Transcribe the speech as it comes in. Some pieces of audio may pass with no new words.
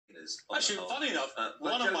cleaners. Actually, funny enough,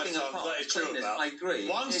 one of my sons, that is true about. I agree.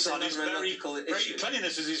 One son is very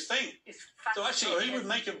cleanliness is his thing. So actually, he would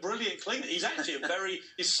make a brilliant cleaner. He's actually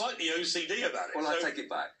he's slightly OCD about it. Well, I take it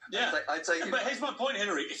back. Yeah. I take it but back. here's my point,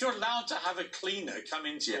 Hillary. If you're allowed to have a cleaner come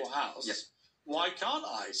into your house, why can't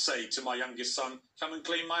I say to my youngest son, come and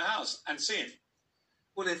clean my house and see him?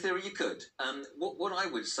 Well, in theory, you could. What I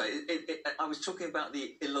would say, I was talking about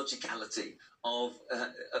the illogicality of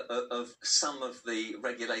some of the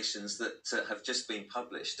regulations that have just been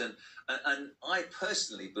published, and I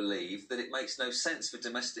personally believe that it makes no sense for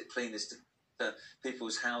domestic cleaners to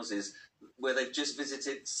people's houses where they've just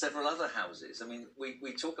visited several other houses. I mean,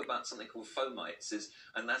 we talk about something called fomites,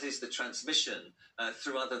 and that is the transmission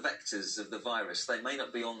through other vectors of the virus. They may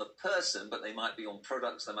not be on the person, but they might be on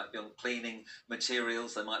products, they might be on cleaning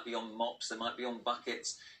materials, they might be on mops, they might be on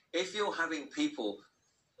buckets. If you're having people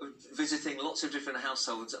visiting lots of different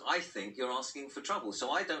households, I think you're asking for trouble. So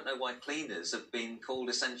I don't know why cleaners have been called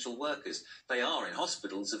essential workers. They are in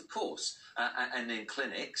hospitals, of course, and in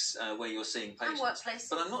clinics where you're seeing patients. And workplaces.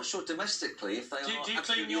 But I'm not sure domestically if they are. Do you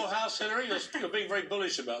clean your house, Hillary? You're being very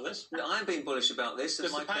bullish about this. No, I'm being bullish about this.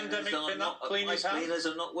 Does the pandemic been up cleaners' cleaners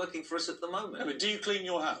are not working for us at the moment. No, but do you clean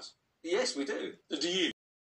your house? Yes, we do. Do you?